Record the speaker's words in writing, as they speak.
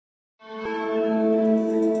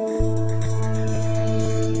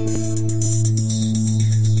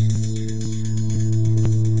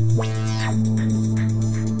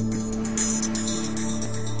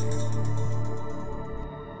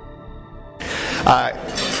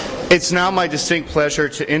It's now my distinct pleasure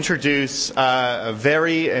to introduce a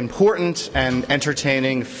very important and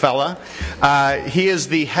entertaining fella. He is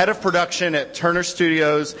the head of production at Turner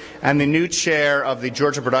Studios and the new chair of the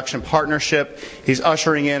Georgia Production Partnership. He's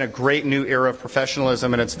ushering in a great new era of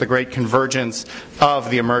professionalism, and it's the great convergence of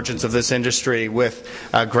the emergence of this industry with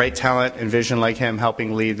great talent and vision like him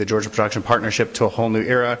helping lead the Georgia Production Partnership to a whole new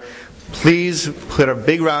era. Please put a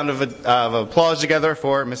big round of applause together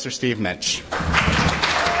for Mr. Steve Mensch.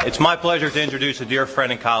 It's my pleasure to introduce a dear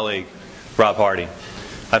friend and colleague, Rob Hardy.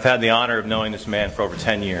 I've had the honor of knowing this man for over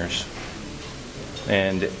 10 years.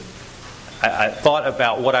 And I thought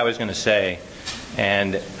about what I was going to say,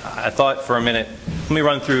 and I thought for a minute, let me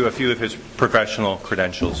run through a few of his professional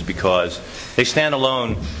credentials because they stand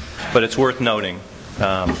alone, but it's worth noting.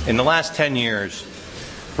 In the last 10 years,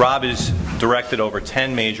 Rob has directed over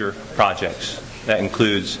 10 major projects. That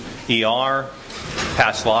includes ER,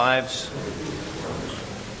 Past Lives,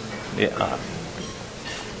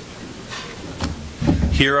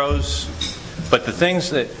 Heroes, but the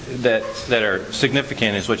things that are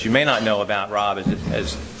significant is what you may not know about Rob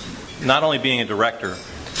as not only being a director,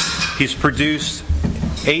 he's produced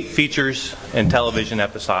 8 features and television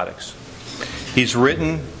episodics. He's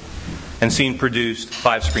written and seen produced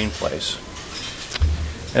 5 screenplays.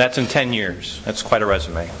 And that's in 10 years. That's quite a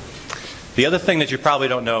resume. The other thing that you probably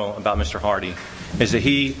don't know about Mr. Hardy is that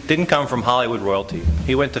he didn't come from Hollywood royalty.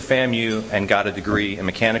 He went to FAMU and got a degree in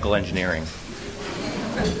mechanical engineering.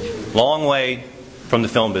 Long way from the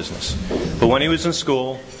film business. But when he was in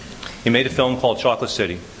school, he made a film called Chocolate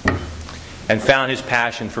City and found his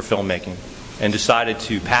passion for filmmaking and decided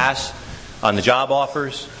to pass on the job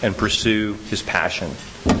offers and pursue his passion.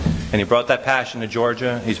 And he brought that passion to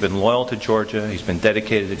Georgia. He's been loyal to Georgia. He's been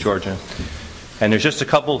dedicated to Georgia. And there's just a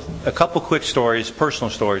couple quick stories, personal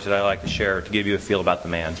stories that I like to share to give you a feel about the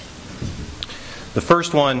man. The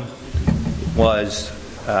first one was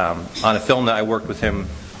on a film that I worked with him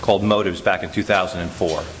called Motives back in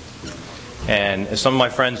 2004. And as some of my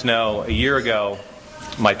friends know, a year ago,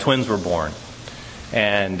 my twins were born.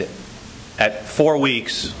 And at 4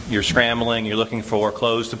 weeks, you're scrambling, you're looking for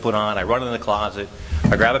clothes to put on. I run in the closet,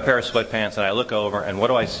 I grab a pair of sweatpants, and I look over, and what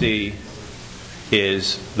do I see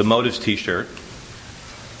is the Motives t-shirt.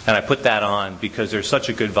 And I put that on because there's such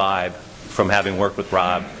a good vibe from having worked with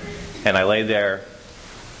Rob. And I lay there.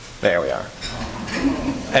 There we are.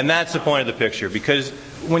 And that's the point of the picture. Because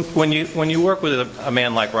when you work with a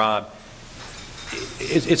man like Rob,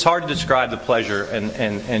 it's hard to describe the pleasure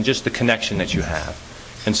and just the connection that you have.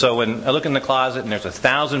 And so when I look in the closet and there's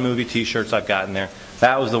 1,000 movie t-shirts I've gotten there,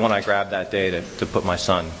 that was the one I grabbed that day to put my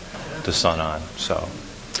son on. So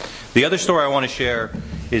the other story I want to share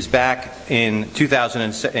is back in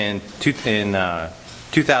 2007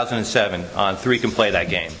 on 3 Can Play That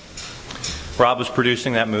Game. Rob was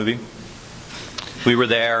producing that movie. We were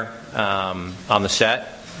there on the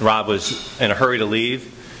set. Rob was in a hurry to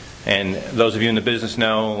leave. And those of you in the business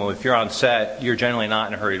know, well, if you're on set, you're generally not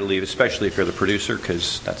in a hurry to leave, especially if you're the producer,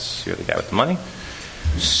 because you're the guy with the money.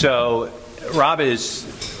 So Rob is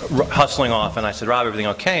hustling off, and I said, Rob, everything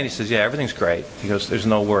okay? And he says, yeah, everything's great. He goes, there's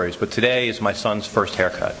no worries. But today is my son's first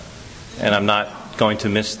haircut, and I'm not going to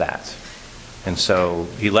miss that. And so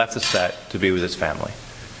he left the set to be with his family.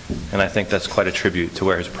 And I think that's quite a tribute to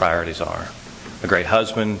where his priorities are. A great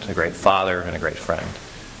husband, a great father, and a great friend.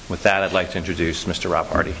 With that, I'd like to introduce Mr. Rob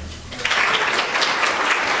Hardy.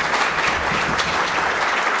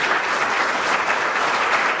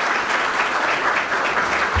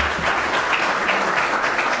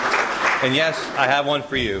 And yes, I have one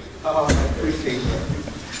for you. Oh, I appreciate that.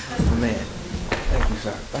 Oh, man. Thank you,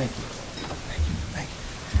 sir. Thank you. Thank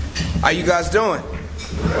you. How you guys doing?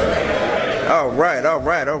 All right.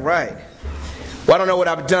 Well, I don't know what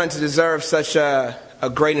I've done to deserve such a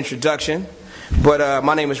great introduction, but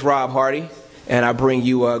my name is Rob Hardy, and I bring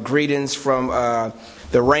you greetings from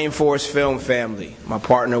the Rainforest Film family. My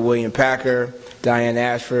partner, William Packer, Diane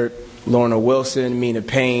Ashford, Lorna Wilson, Mina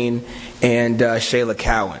Payne, and Shayla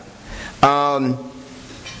Cowan.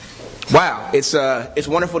 Wow, it's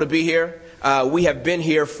wonderful to be here. We have been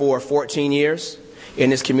here for 14 years in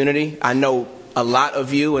this community. I know a lot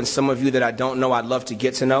of you, and some of you that I don't know, I'd love to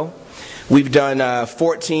get to know. We've done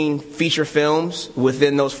 14 feature films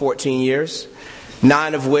within those 14 years,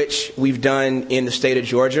 9 of which we've done in the state of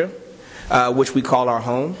Georgia, which we call our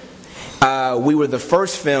home. We were the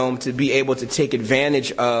first film to be able to take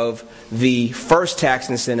advantage of the first tax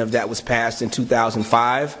incentive that was passed in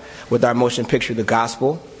 2005 with our motion picture, The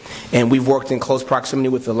Gospel. And we've worked in close proximity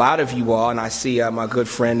with a lot of you all, and I see my good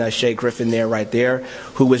friend Shay Griffin there, right there,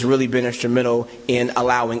 who has really been instrumental in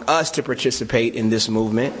allowing us to participate in this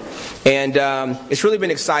movement. And it's really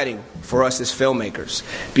been exciting for us as filmmakers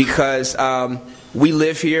because we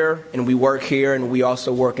live here and we work here, and we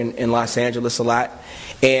also work in Los Angeles a lot.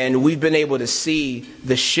 And we've been able to see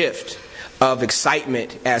the shift of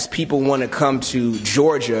excitement as people want to come to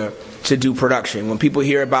Georgia to do production. When people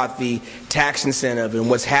hear about the tax incentive and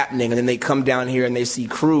what's happening, and then they come down here and they see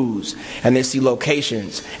crews, and they see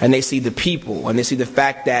locations, and they see the people, and they see the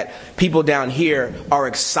fact that people down here are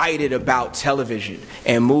excited about television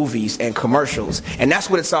and movies and commercials. And that's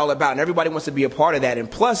what it's all about, and everybody wants to be a part of that. And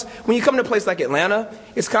plus, when you come to a place like Atlanta,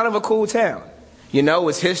 it's kind of a cool town. You know,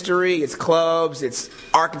 it's history, it's clubs, it's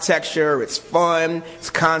architecture, it's fun, it's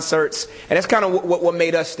concerts, and that's kind of what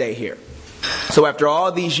made us stay here. So after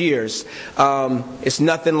all these years, it's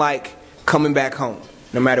nothing like coming back home.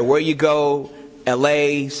 No matter where you go,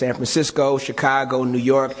 LA, San Francisco, Chicago, New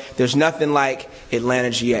York, there's nothing like Atlanta,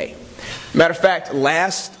 GA. Matter of fact,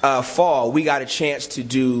 last fall, we got a chance to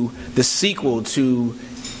do the sequel to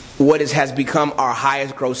what has become our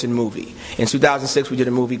highest grossing movie. In 2006, we did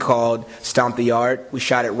a movie called Stomp the Yard. We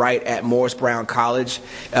shot it right at Morris Brown College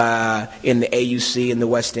in the AUC in the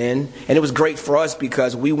West End. And it was great for us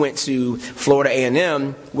because we went to Florida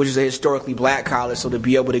A&M, which is a historically black college, so to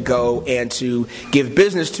be able to go and to give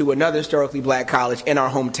business to another historically black college in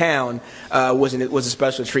our hometown was a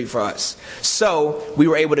special treat for us. So we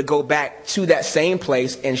were able to go back to that same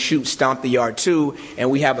place and shoot Stomp the Yard 2,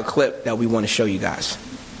 and we have a clip that we want to show you guys.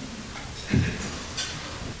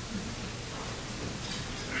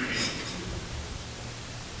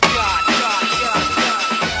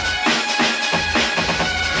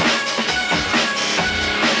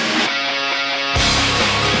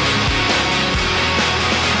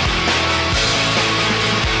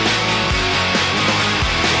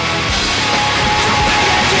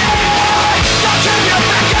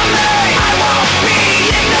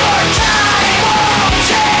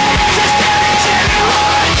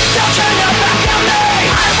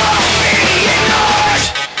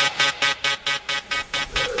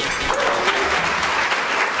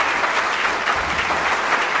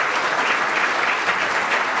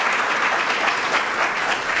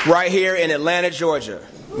 Right here in Atlanta, Georgia.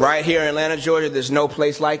 Right here in Atlanta, Georgia, there's no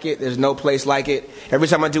place like it. There's no place like it. Every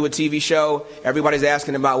time I do a TV show, everybody's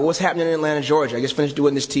asking about, well, what's happening in Atlanta, Georgia? I just finished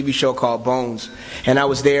doing this TV show called Bones. And I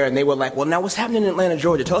was there, and they were like, well, now what's happening in Atlanta,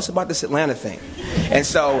 Georgia? Tell us about this Atlanta thing. And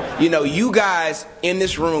so, you know, you guys in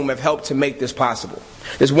this room have helped to make this possible.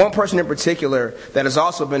 There's one person in particular that has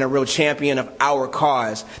also been a real champion of our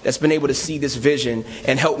cause, that's been able to see this vision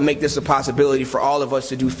and help make this a possibility for all of us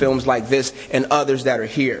to do films like this and others that are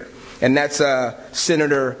here. And that's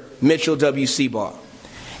Senator Mitchell W. Seabaugh.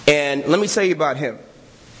 And let me tell you about him.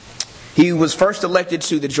 He was first elected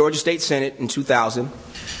to the Georgia State Senate in 2000.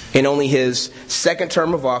 In only his second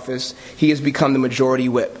term of office, he has become the majority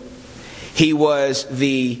whip. He was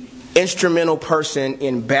the instrumental person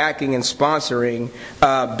in backing and sponsoring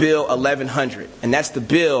Bill 1100. And that's the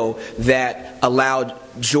bill that allowed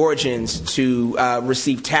Georgians to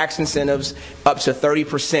receive tax incentives up to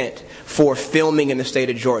 30% for filming in the state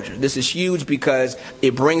of Georgia. This is huge because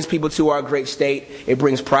it brings people to our great state. It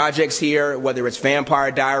brings projects here, whether it's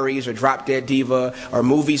Vampire Diaries or Drop Dead Diva, or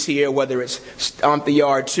movies here, whether it's Stomp the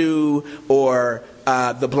Yard 2 or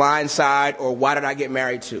The Blind Side or Why Did I Get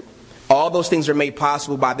Married To? All those things are made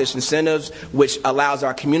possible by this incentives, which allows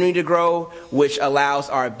our community to grow, which allows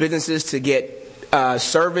our businesses to get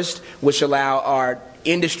serviced, which allow our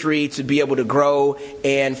industry to be able to grow,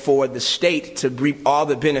 and for the state to reap all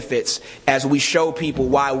the benefits as we show people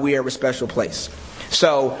why we are a special place.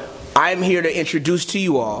 So I'm here to introduce to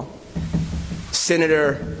you all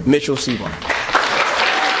Senator Mitchell Seabaugh.